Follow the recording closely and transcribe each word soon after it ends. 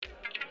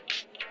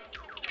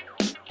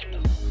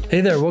Hey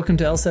there, welcome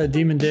to LSAT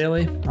Demon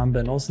Daily. I'm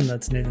Ben Olson,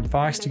 that's Nathan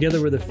Fox.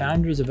 Together we're the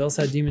founders of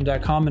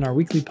LSATdemon.com and our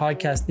weekly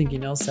podcast,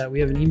 Thinking LSAT.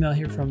 We have an email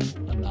here from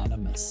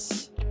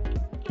Anonymous.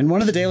 In one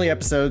of the daily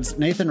episodes,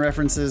 Nathan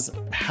references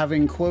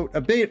having, quote,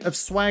 a bit of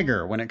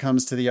swagger when it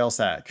comes to the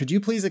LSAT. Could you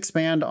please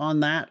expand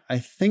on that? I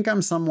think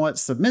I'm somewhat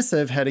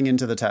submissive heading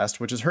into the test,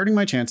 which is hurting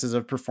my chances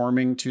of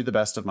performing to the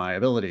best of my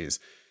abilities.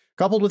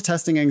 Coupled with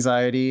testing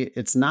anxiety,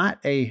 it's not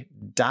a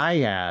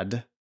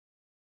dyad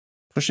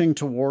pushing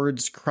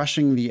towards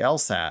crushing the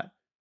LSAT,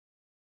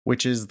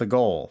 which is the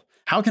goal.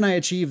 How can I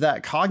achieve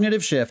that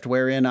cognitive shift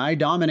wherein I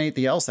dominate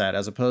the LSAT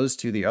as opposed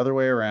to the other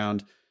way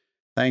around?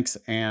 Thanks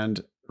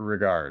and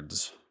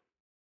regards.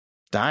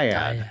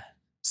 Dyad.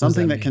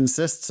 Something that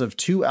consists of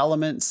two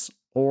elements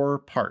or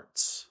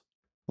parts,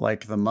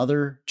 like the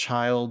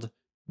mother-child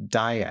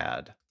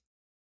dyad.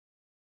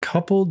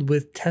 Coupled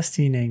with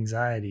testing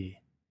anxiety,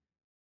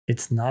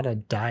 it's not a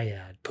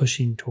dyad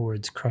pushing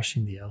towards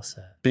crushing the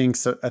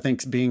LSAT. I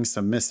think being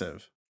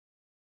submissive.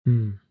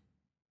 Hmm.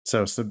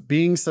 So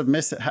being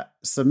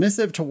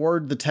submissive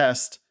toward the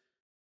test,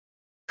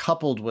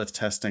 coupled with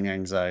testing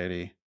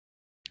anxiety.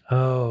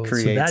 Oh,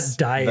 creates so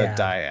that dyad.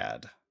 The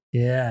dyad.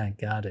 Yeah,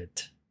 got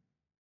it.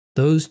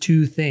 Those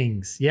two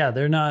things. Yeah,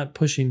 they're not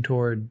pushing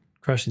toward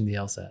crushing the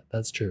LSAT.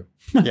 That's true.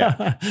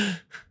 Yeah.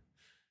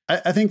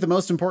 I think the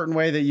most important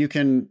way that you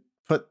can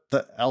put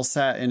the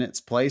LSAT in its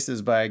place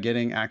is by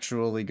getting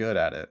actually good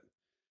at it.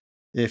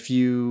 If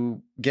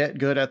you get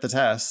good at the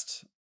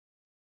test,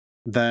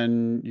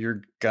 then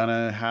you're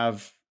gonna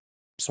have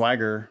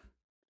swagger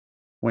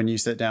when you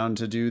sit down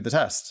to do the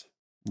test.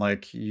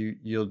 Like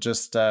you'll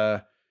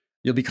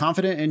be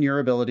confident in your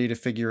ability to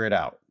figure it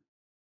out.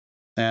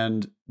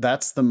 And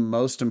that's the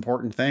most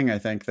important thing I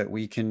think that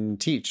we can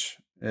teach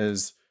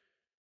is,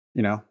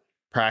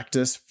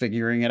 practice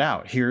figuring it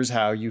out. Here's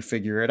how you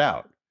figure it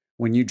out.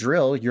 When you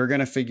drill, you're going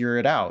to figure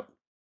it out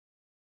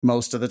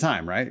most of the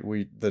time, right?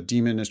 The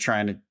demon is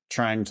trying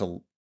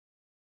to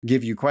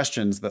give you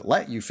questions that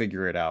let you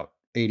figure it out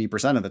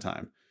 80% of the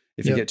time.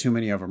 If you get too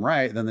many of them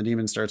right, then the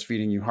demon starts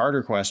feeding you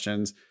harder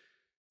questions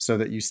so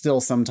that you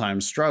still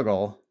sometimes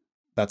struggle.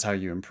 That's how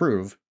you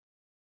improve.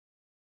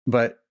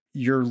 But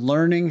you're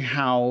learning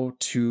how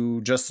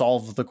to just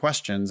solve the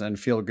questions and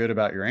feel good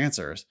about your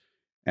answers.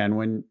 And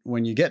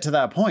when you get to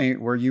that point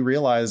where you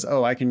realize,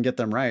 oh, I can get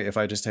them right if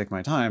I just take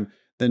my time,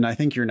 then I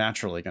think you're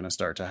naturally going to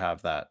start to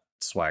have that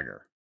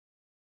swagger.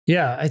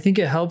 Yeah, I think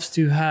it helps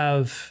to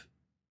have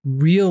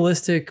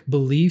realistic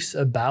beliefs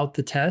about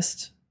the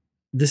test.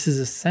 This is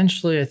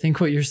essentially, I think,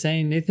 what you're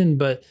saying, Nathan,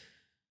 but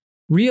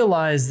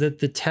realize that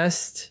the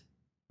test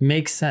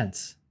makes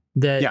sense,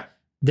 that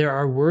there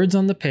are words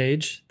on the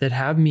page that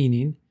have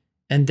meaning,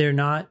 and they're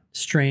not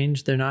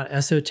strange, they're not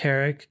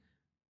esoteric,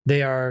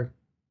 they are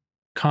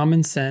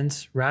common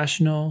sense,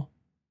 rational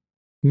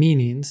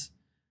meanings.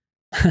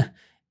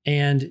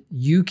 And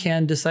you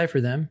can decipher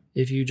them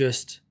if you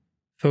just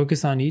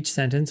focus on each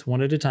sentence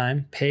one at a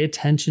time, pay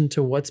attention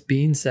to what's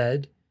being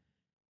said,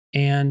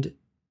 and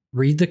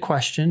read the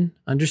question,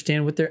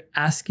 understand what they're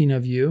asking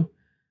of you,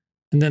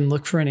 and then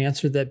look for an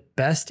answer that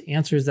best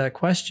answers that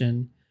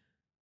question.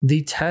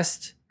 The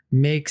test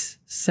makes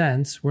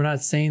sense. We're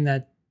not saying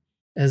that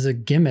as a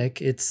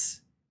gimmick. It's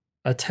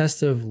a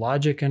test of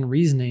logic and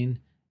reasoning,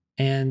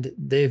 and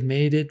they've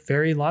made it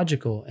very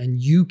logical, and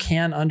you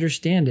can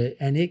understand it,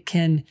 and it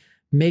can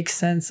make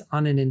sense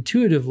on an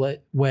intuitive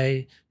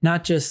way,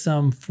 not just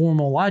some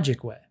formal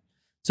logic way.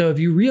 So if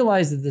you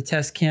realize that the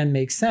test can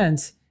make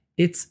sense,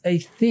 it's a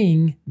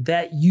thing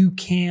that you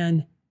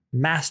can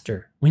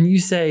master. When you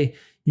say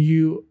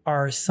you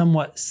are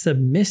somewhat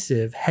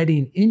submissive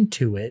heading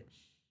into it,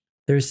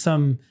 there's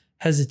some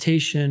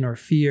hesitation or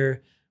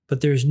fear,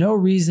 but there's no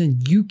reason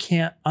you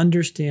can't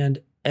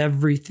understand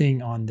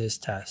everything on this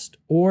test,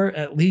 or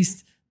at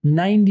least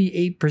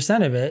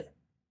 98% of it.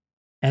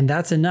 And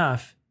that's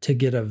enough to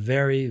get a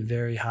very,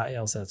 very high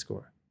LSAT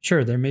score.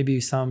 Sure, there may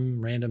be some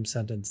random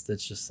sentence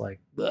that's just like,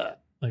 bleh,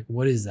 like,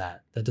 what is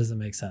that? That doesn't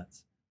make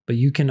sense. But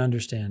you can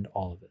understand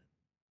all of it.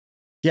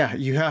 Yeah,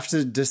 you have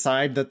to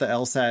decide that the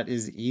LSAT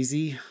is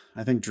easy.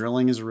 I think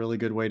drilling is a really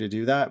good way to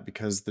do that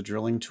because the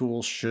drilling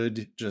tool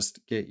should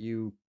just get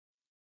you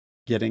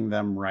getting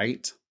them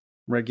right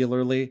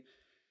regularly.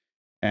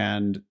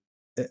 And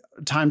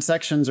timed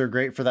sections are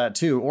great for that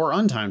too, or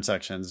untimed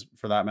sections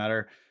for that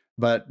matter.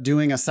 But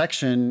doing a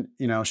section,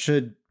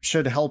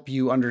 should help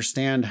you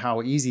understand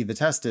how easy the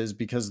test is,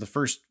 because the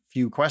first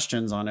few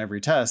questions on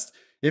every test,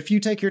 if you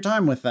take your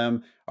time with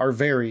them, are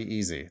very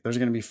easy. There's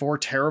going to be 4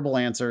 terrible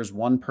answers,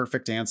 1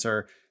 perfect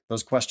answer.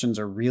 Those questions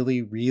are really,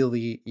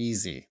 really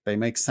easy. They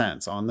make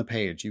sense on the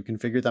page. You can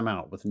figure them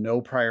out with no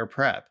prior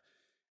prep.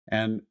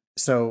 And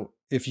so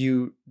if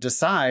you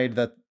decide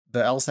that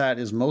the LSAT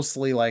is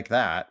mostly like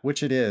that,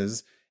 which it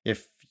is,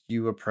 if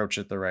you approach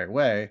it the right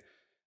way,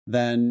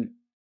 then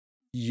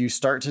you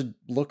start to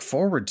look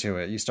forward to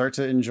it. You start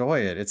to enjoy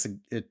it.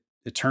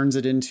 It turns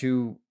it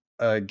into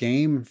a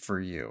game for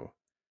you.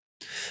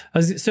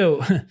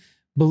 So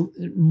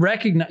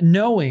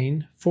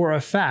knowing for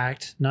a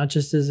fact, not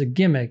just as a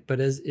gimmick, but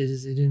as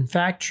is it in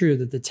fact true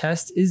that the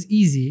test is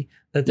easy,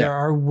 that there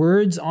are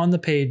words on the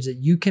page that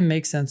you can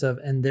make sense of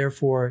and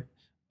therefore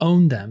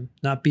own them,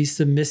 not be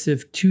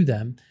submissive to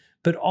them,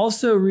 but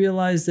also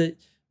realize that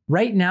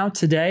right now,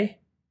 today,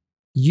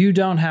 you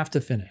don't have to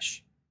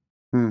finish,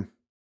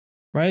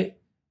 right?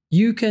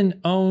 You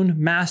can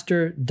own,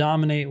 master,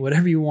 dominate,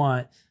 whatever you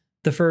want,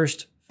 the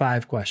first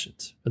 5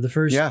 questions or the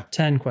first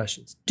 10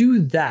 questions. Do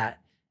that.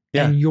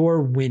 Yeah. And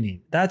you're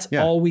winning. That's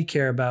all we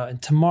care about. And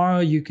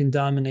tomorrow you can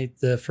dominate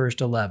the first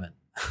 11.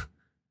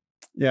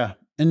 Yeah.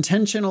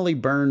 Intentionally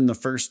burn the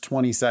first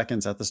 20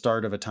 seconds at the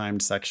start of a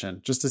timed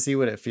section just to see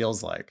what it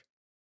feels like.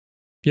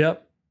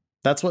 Yep.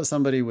 That's what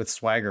somebody with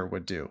swagger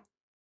would do,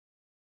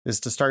 is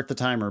to start the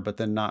timer, but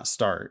then not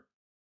start.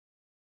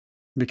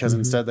 Because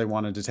instead they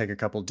wanted to take a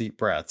couple deep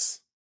breaths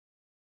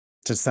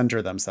to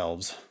center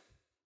themselves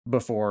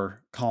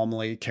before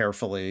calmly,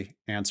 carefully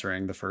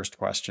answering the first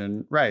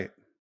question right.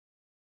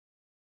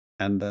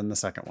 And then the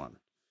second one.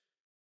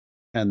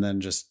 And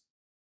then just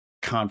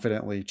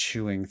confidently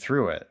chewing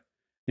through it.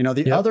 You know,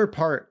 the other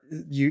part,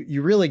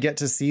 you really get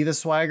to see the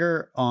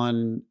swagger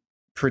on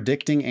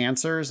predicting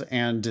answers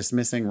and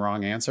dismissing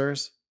wrong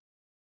answers.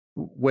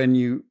 When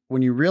you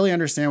really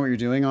understand what you're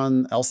doing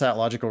on LSAT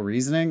logical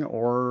reasoning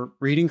or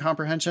reading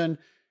comprehension,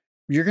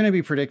 you're going to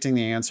be predicting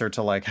the answer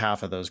to like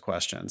half of those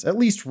questions, at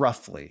least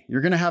roughly.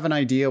 You're going to have an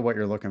idea what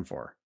you're looking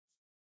for.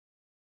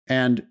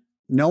 And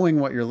knowing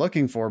what you're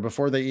looking for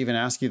before they even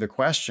ask you the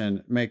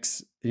question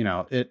makes,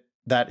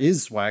 that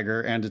is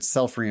swagger, and it's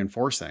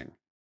self-reinforcing.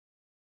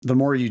 The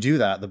more you do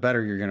that, the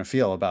better you're going to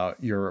feel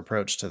about your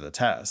approach to the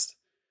test.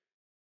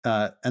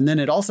 And then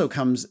it also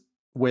comes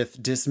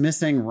with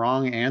dismissing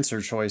wrong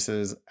answer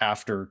choices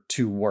after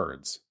 2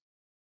 words,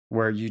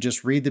 where you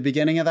just read the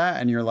beginning of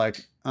that and you're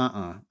like,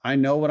 I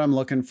know what I'm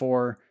looking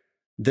for.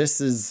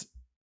 This is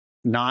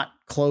not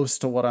close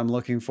to what I'm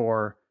looking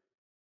for.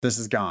 This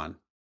is gone.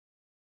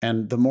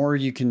 And the more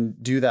you can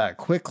do that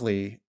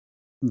quickly,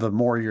 the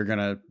more you're going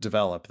to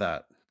develop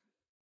that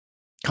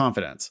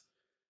confidence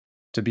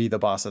to be the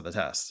boss of the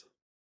test.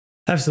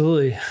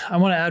 Absolutely. I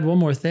want to add one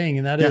more thing,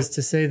 and that is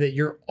to say that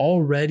you're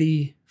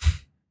already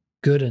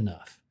good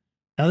enough.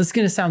 Now, this is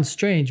going to sound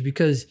strange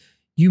because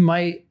you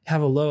might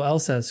have a low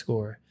LSAT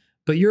score,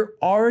 but you're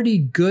already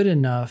good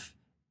enough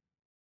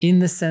in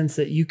the sense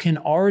that you can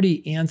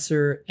already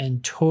answer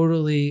and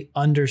totally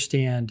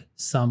understand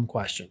some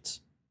questions.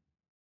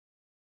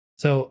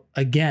 So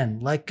again,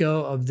 let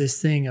go of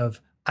this thing of,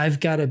 I've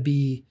got to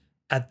be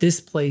at this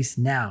place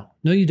now.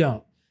 No, you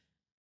don't.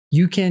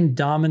 You can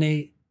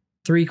dominate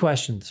 3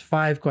 questions,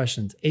 5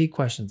 questions, 8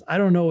 questions. I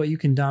don't know what you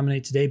can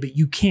dominate today, but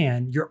you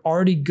can. You're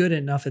already good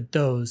enough at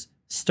those.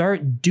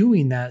 Start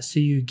doing that so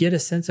you get a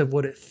sense of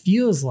what it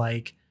feels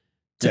like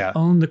to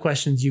own the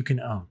questions you can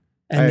own.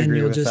 And then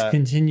you'll just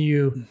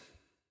continue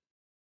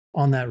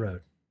on that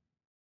road.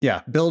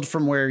 Yeah. Build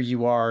from where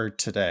you are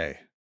today.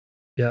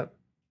 Yep.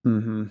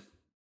 Mm-hmm.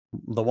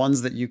 The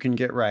ones that you can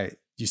get right.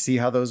 You see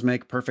how those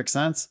make perfect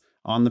sense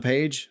on the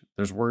page?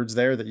 There's words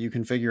there that you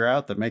can figure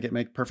out that make it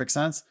make perfect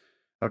sense.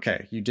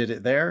 Okay, you did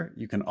it there.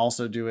 You can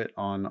also do it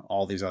on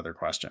all these other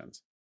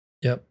questions.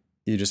 Yep.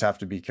 You just have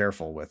to be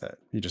careful with it.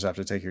 You just have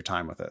to take your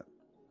time with it.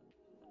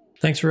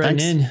 Thanks for writing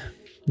in.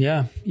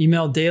 Yeah.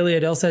 Email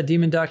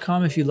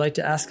daily@lsatdemon.com if you'd like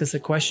to ask us a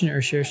question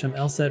or share some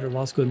LSAT or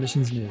law school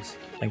admissions news.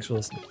 Thanks for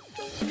listening.